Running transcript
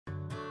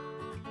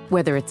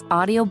Whether it's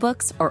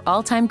audiobooks or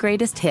all-time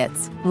greatest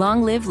hits,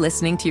 long live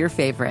listening to your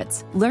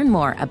favorites. Learn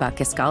more about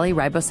Kisqali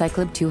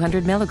Ribociclib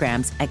 200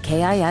 milligrams at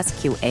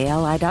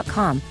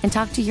KISQALI.com and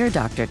talk to your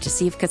doctor to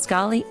see if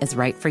Kisqali is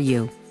right for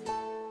you.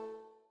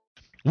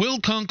 Will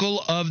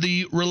Kunkel of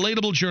the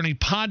Relatable Journey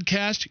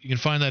podcast. You can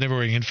find that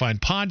everywhere you can find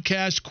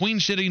podcasts, Queen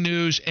City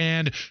News,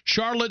 and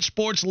Charlotte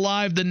Sports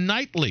Live, the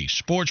nightly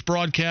sports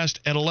broadcast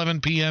at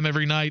 11 p.m.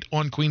 every night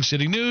on Queen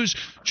City News.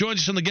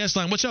 Joins us on the guest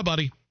line. What's up,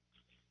 buddy?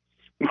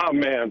 Oh,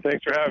 man,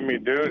 thanks for having me,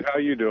 dude. How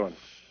you doing?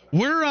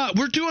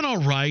 We're doing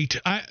all right.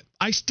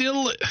 I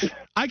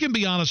can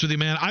be honest with you,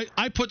 man.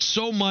 I put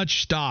so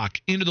much stock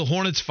into the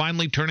Hornets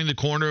finally turning the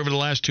corner over the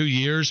last 2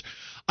 years.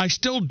 I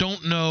still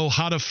don't know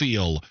how to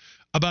feel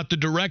about the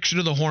direction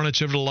of the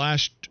Hornets over the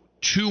last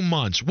 2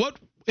 months. What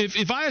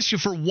if I ask you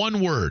for one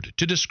word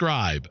to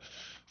describe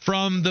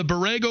from the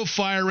Borrego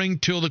firing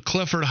till the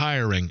Clifford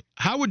hiring,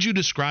 how would you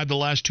describe the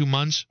last 2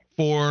 months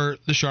for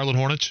the Charlotte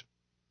Hornets?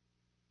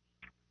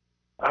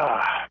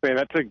 Man,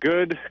 that's a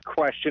good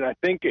question. I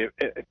think it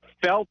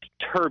felt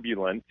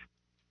turbulent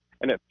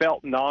and it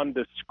felt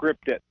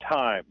nondescript at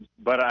times,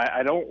 but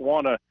I don't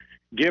want to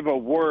give a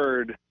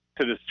word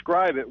to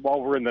describe it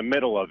while we're in the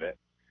middle of it.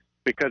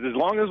 Because as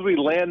long as we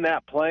land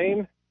that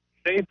plane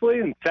safely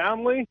and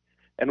soundly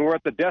and we're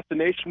at the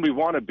destination we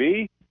want to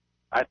be,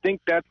 I think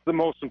that's the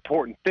most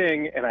important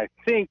thing. And I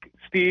think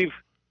Steve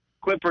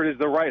Clifford is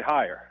the right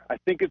hire. I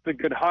think it's a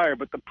good hire,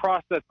 but the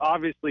process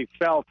obviously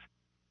felt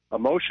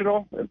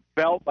emotional. It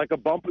felt like a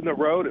bump in the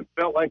road. It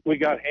felt like we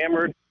got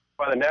hammered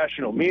by the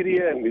national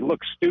media and we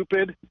looked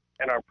stupid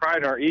and our pride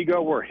and our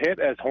ego were hit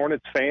as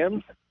Hornets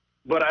fans.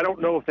 But I don't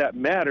know if that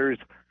matters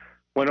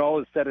when all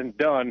is said and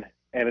done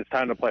and it's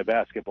time to play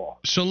basketball.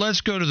 So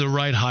let's go to the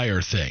right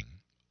hire thing.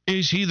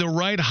 Is he the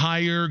right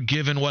hire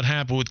given what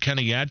happened with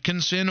Kenny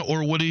Atkinson,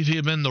 or would he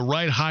have been the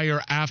right hire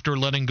after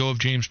letting go of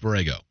James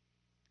Borrego?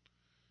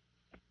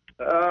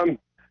 Well,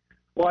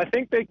 I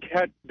think they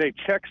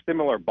check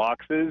similar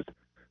boxes.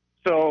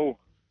 So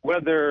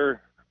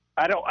whether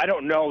I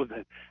don't know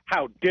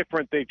how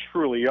different they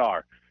truly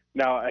are.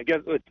 Now, I guess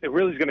it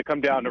really is going to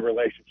come down to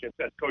relationships,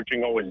 as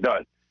coaching always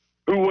does.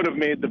 Who would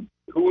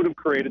have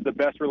created the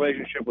best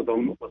relationship with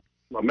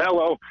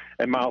LaMelo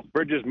and Miles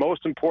Bridges,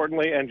 most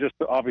importantly, and just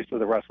obviously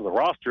the rest of the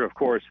roster, of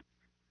course.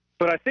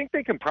 But I think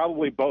they can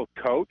probably both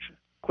coach.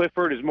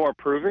 Clifford is more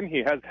proven. He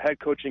has head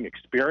coaching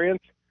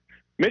experience.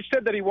 Mitch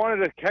said that he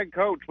wanted a head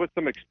coach with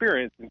some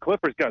experience, and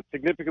Clifford's got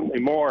significantly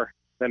more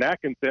than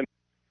Atkinson.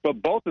 But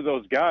both of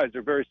those guys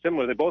are very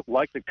similar. They both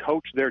like to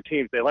coach their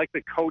teams. They like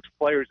to coach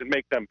players and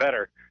make them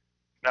better.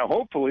 Now,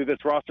 hopefully,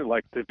 this roster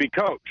likes to be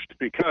coached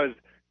because,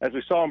 as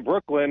we saw in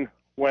Brooklyn,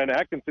 when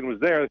Atkinson was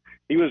there,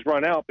 he was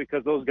run out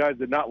because those guys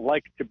did not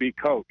like to be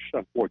coached,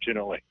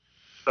 unfortunately.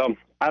 So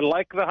I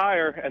like the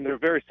hire, and they're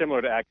very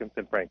similar to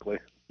Atkinson, frankly.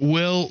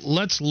 Well,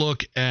 let's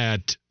look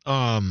at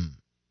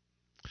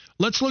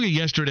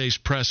yesterday's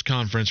press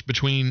conference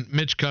between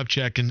Mitch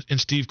Kupchak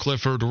and Steve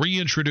Clifford,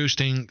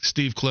 reintroducing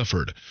Steve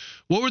Clifford.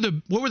 What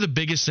were the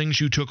biggest things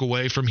you took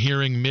away from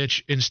hearing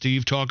Mitch and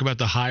Steve talk about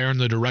the hire and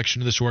the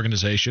direction of this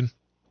organization?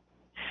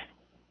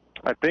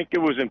 I think it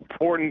was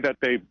important that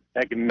they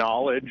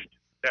acknowledged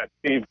that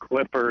Steve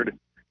Clifford,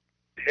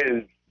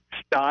 his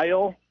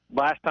style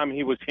last time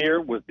he was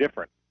here was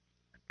different.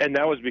 And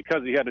that was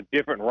because he had a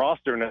different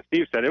roster. And as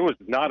Steve said, it was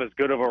not as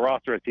good of a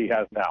roster as he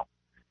has now.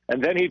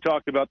 And then he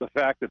talked about the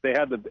fact that they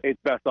had the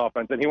eighth best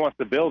offense, and he wants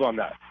to build on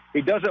that.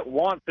 He doesn't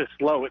want to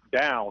slow it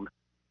down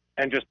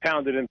and just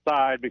pound it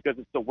inside because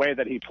it's the way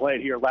that he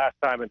played here last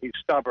time, and he's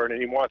stubborn, and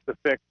he wants to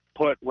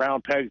put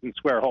round pegs in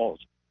square holes.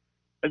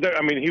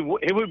 I mean,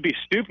 it would be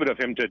stupid of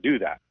him to do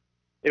that.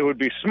 It would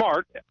be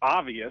smart,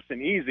 obvious, and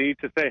easy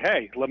to say,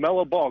 hey,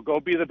 LaMelo Ball, go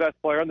be the best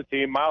player on the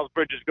team. Miles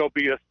Bridges, go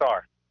be a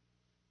star.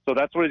 So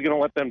that's what he's going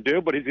to let them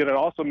do, but he's going to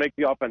also make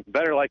the offense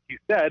better, like he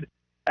said,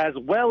 as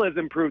well as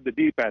improve the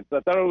defense. I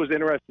thought it was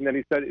interesting that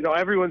he said,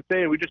 everyone's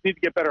saying we just need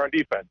to get better on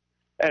defense.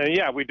 And,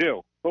 yeah, we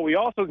do. But we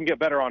also can get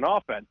better on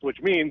offense,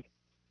 which means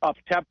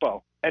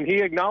up-tempo. And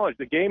he acknowledged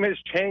the game has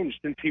changed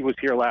since he was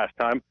here last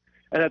time,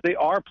 and that they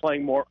are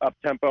playing more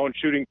up-tempo and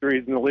shooting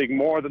threes in the league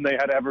more than they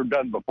had ever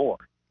done before.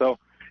 So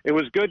it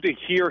was good to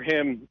hear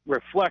him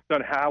reflect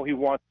on how he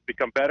wants to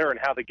become better and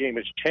how the game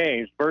has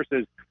changed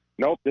versus,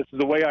 nope, this is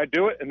the way I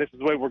do it, and this is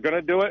the way we're going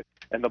to do it,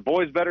 and the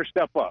boys better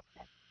step up.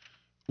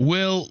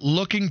 Will,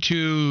 looking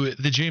to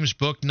the James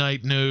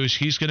Bouknight news,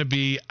 he's going to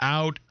be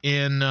out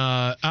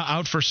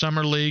for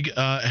Summer League,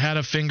 had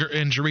a finger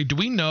injury. Do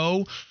we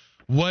know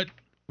what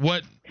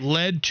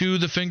led to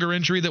the finger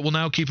injury that will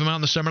now keep him out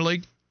in the Summer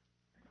League?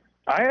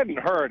 I hadn't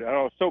heard.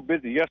 I was so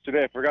busy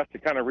yesterday, I forgot to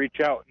kind of reach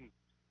out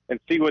and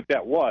see what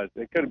that was.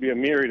 It could be a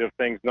myriad of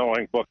things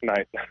knowing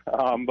Bouknight.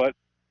 But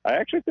I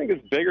actually think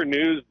it's bigger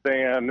news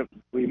than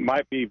we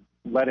might be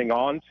letting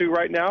on to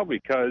right now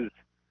because,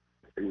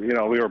 we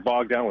were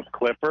bogged down with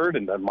Clifford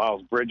and then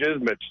Miles Bridges,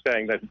 Mitch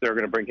saying that they're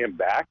going to bring him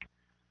back.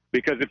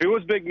 Because if it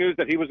was big news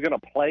that he was going to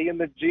play in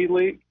the G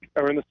League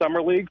or in the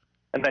Summer League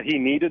and that he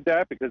needed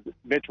that because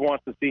Mitch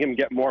wants to see him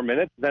get more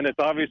minutes, then it's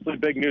obviously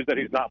big news that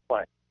he's not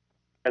playing.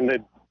 And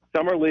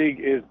Summer League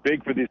is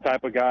big for these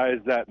type of guys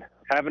that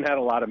haven't had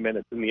a lot of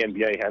minutes in the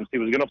NBA, hence he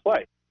was going to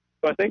play.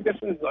 So I think this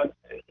is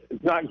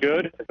it's not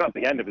good. It's not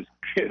the end of his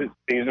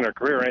season or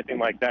career or anything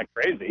like that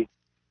crazy,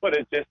 but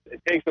it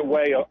takes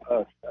away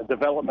a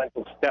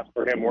developmental step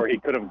for him where he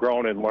could have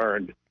grown and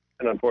learned,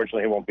 and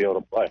unfortunately he won't be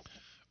able to play.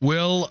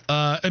 Will,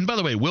 and by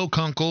the way, Will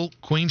Kunkel,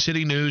 Queen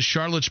City News,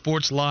 Charlotte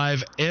Sports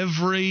Live,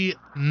 every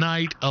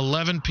night,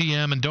 11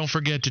 p.m. And don't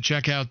forget to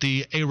check out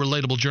the A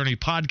Relatable Journey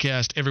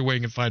podcast everywhere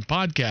you can find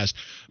podcasts.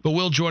 But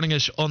Will joining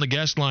us on the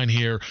guest line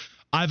here.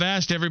 I've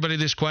asked everybody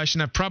this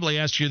question. I've probably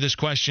asked you this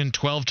question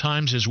 12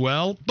 times as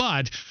well.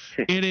 But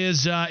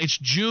it's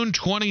June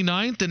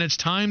 29th, and it's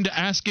time to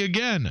ask you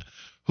again.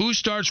 Who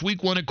starts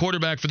week 1 at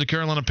quarterback for the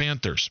Carolina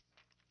Panthers?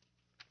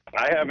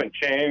 I haven't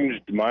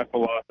changed my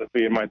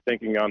philosophy and my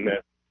thinking on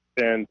this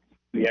since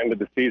the end of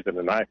the season.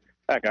 And I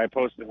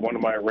posted one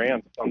of my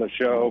rants on the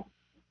show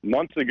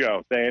months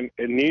ago saying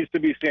it needs to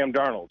be Sam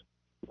Darnold.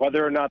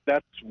 Whether or not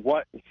that's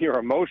what your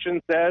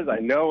emotion says, I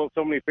know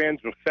so many fans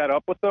were fed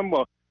up with them.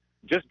 Well,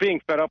 just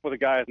being fed up with a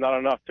guy is not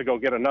enough to go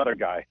get another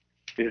guy.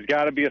 There's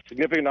got to be a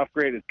significant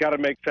upgrade. It's got to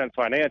make sense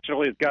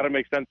financially. It's got to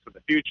make sense for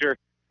the future.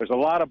 There's a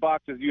lot of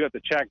boxes you have to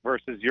check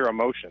versus your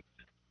emotions.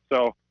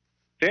 So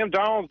Sam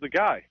Darnold's the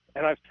guy.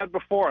 And I've said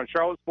before on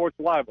Charlotte Sports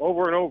Live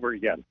over and over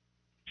again,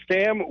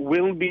 Sam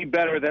will be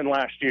better than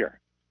last year.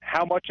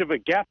 How much of a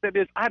gap that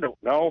is, I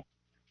don't know,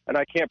 and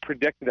I can't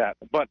predict that.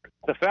 But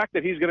the fact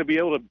that he's going to be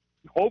able to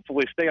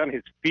hopefully stay on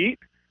his feet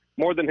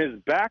more than his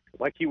back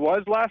like he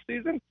was last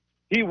season,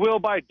 he will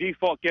by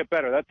default get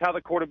better. That's how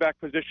the quarterback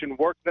position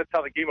works. That's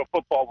how the game of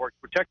football works.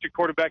 Protect your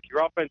quarterback,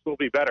 your offense will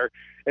be better.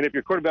 And if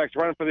your quarterback's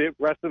running for the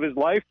rest of his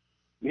life,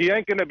 he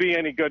ain't going to be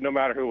any good no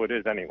matter who it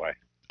is anyway.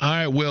 All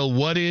right, Will,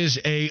 what is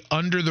a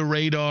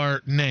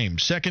under-the-radar name?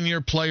 Second-year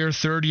player,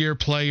 third-year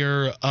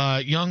player,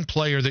 young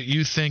player that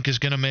you think is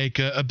going to make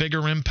a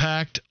bigger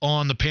impact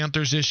on the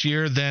Panthers this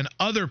year than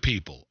other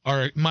people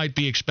might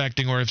be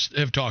expecting or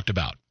have talked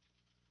about?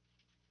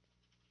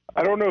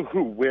 I don't know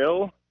who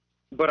will,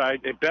 but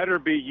it better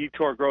be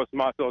Yetur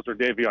Gross-Matos or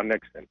Davion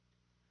Nixon,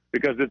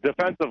 because the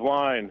defensive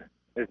line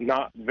is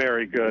not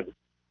very good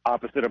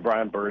opposite of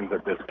Brian Burns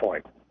at this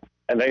point,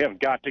 and they have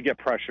got to get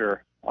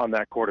pressure on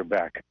that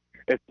quarterback.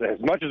 It's as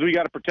much as we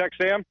got to protect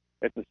Sam,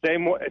 it's the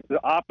same. It's the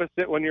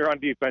opposite when you're on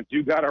defense.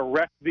 You got to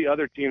wreck the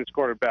other team's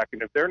quarterback,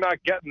 and if they're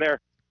not getting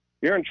there,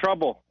 you're in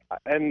trouble.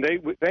 And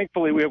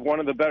thankfully, we have one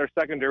of the better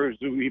secondaries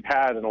we've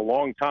had in a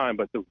long time.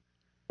 But the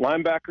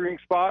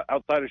linebackering spot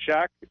outside of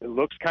Shaq, it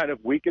looks kind of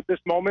weak at this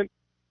moment.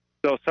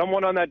 So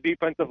someone on that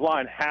defensive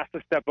line has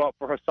to step up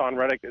for Hassan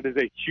Reddick. It is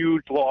a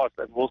huge loss,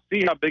 and we'll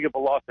see how big of a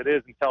loss it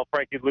is until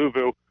Frankie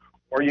Louvu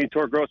or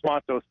Yetur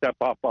Gross-Matos step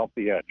up off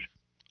the edge.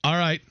 All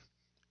right.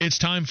 It's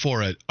time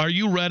for it. Are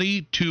you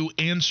ready to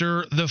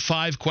answer the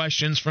 5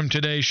 questions from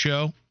today's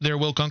show there,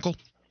 Will Kunkel?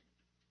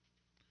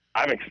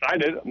 I'm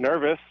excited. I'm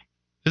nervous.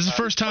 This is the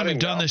first time we've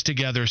done this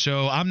together,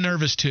 so I'm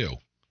nervous too.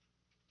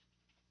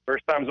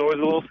 First time's always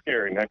a little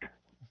scary, Nick.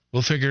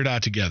 We'll figure it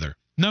out together.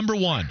 Number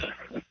 1,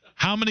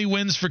 how many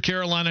wins for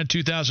Carolina in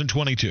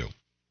 2022?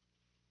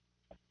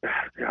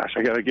 Gosh,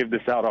 I got to give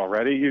this out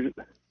already.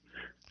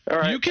 All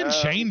right, you can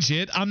change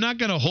it. I'm not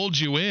going to hold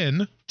you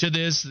in to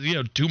this,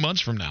 2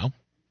 months from now.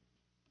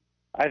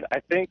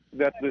 I think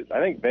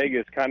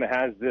Vegas kind of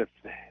has this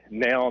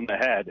nail on the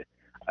head.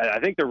 I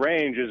think the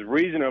range is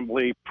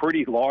reasonably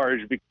pretty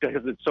large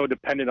because it's so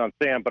dependent on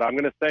Sam. But I'm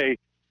going to say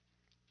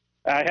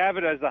I have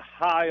it as a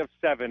high of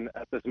 7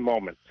 at this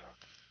moment.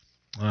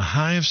 A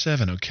high of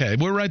 7. Okay,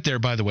 we're right there,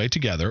 by the way,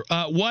 together.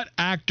 What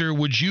actor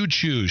would you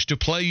choose to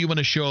play you in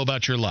a show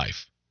about your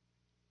life?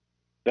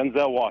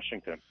 Denzel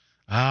Washington.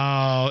 Oh,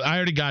 I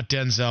already got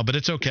Denzel, but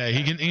it's okay.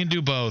 He can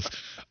do both.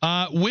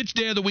 Which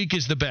day of the week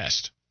is the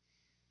best?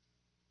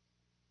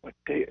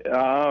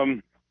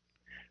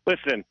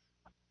 Listen,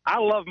 I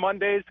love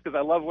Mondays because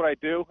I love what I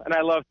do, and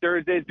I love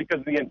Thursdays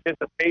because of the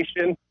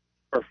anticipation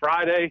for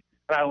Friday,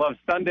 and I love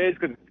Sundays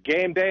because it's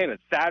game day, and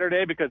it's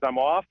Saturday because I'm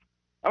off.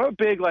 I'm a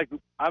big,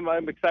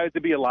 I'm excited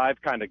to be alive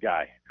kind of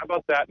guy. How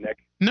about that, Nick?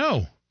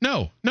 No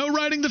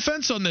riding the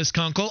fence on this,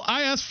 Kunkel.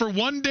 I asked for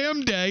one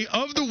damn day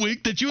of the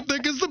week that you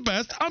think is the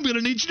best. I'm going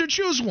to need you to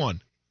choose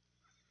one.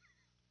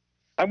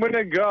 I'm going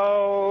to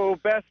go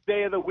best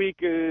day of the week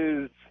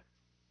is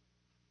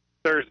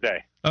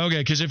Thursday.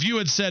 Okay, because if you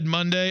had said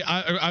Monday,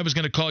 I was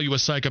going to call you a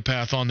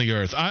psychopath on the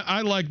earth.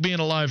 I like being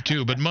alive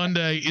too, but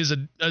Monday is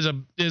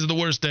the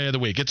worst day of the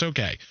week. It's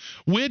okay.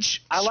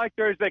 I like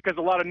Thursday because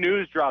a lot of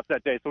news drops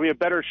that day, so we have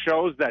better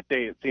shows that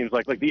day. It seems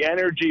like the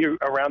energy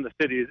around the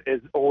city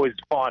is always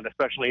fun,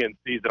 especially in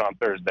season on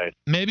Thursdays.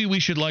 Maybe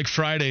we should like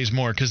Fridays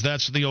more because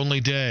that's the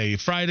only day.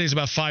 Friday's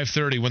about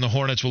 5:30 when the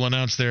Hornets will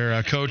announce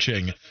their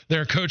coaching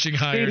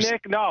hires. See,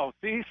 Nick, no,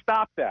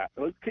 stop that.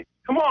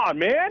 Come on,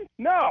 man,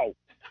 no.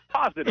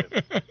 Positive.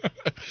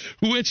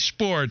 Which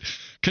sport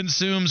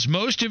consumes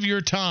most of your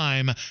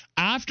time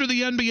after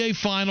the NBA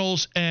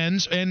Finals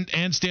ends and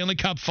Stanley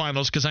Cup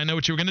Finals, because I know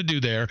what you were going to do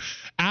there,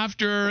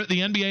 after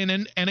the NBA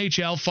and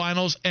NHL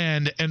Finals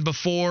end and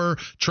before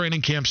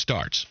training camp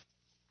starts?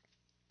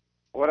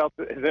 What else?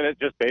 Isn't it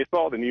just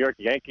baseball? The New York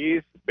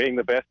Yankees being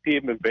the best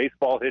team in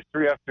baseball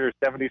history after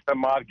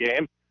 70-some-odd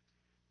games.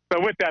 So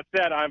with that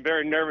said, I'm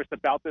very nervous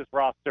about this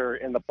roster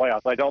in the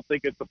playoffs. I don't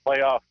think it's a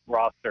playoff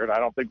roster, and I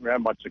don't think we're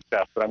going to have much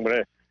success. But I'm going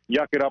to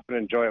yuck it up and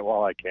enjoy it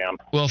while I can.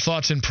 Well,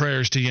 thoughts and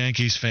prayers to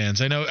Yankees fans.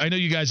 I know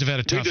you guys have had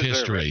a tough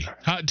history.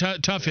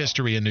 Tough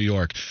history in New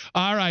York.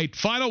 All right,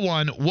 final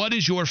one. What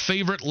is your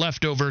favorite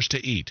leftovers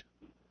to eat?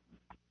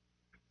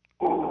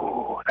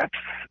 Ooh,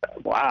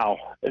 wow.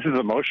 This is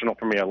emotional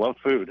for me. I love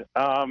food.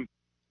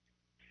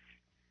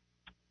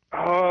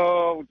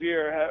 Oh,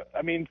 dear.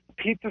 I mean,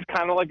 pizza's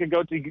kind of like a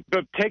go-to.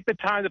 But take the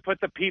time to put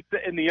the pizza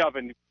in the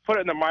oven. Put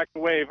it in the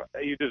microwave.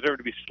 You deserve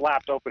to be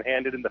slapped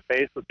open-handed in the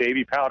face with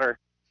baby powder.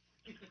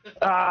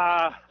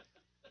 I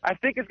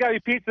think it's got to be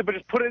pizza, but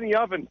just put it in the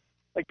oven.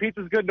 Like,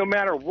 pizza's good no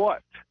matter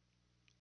what.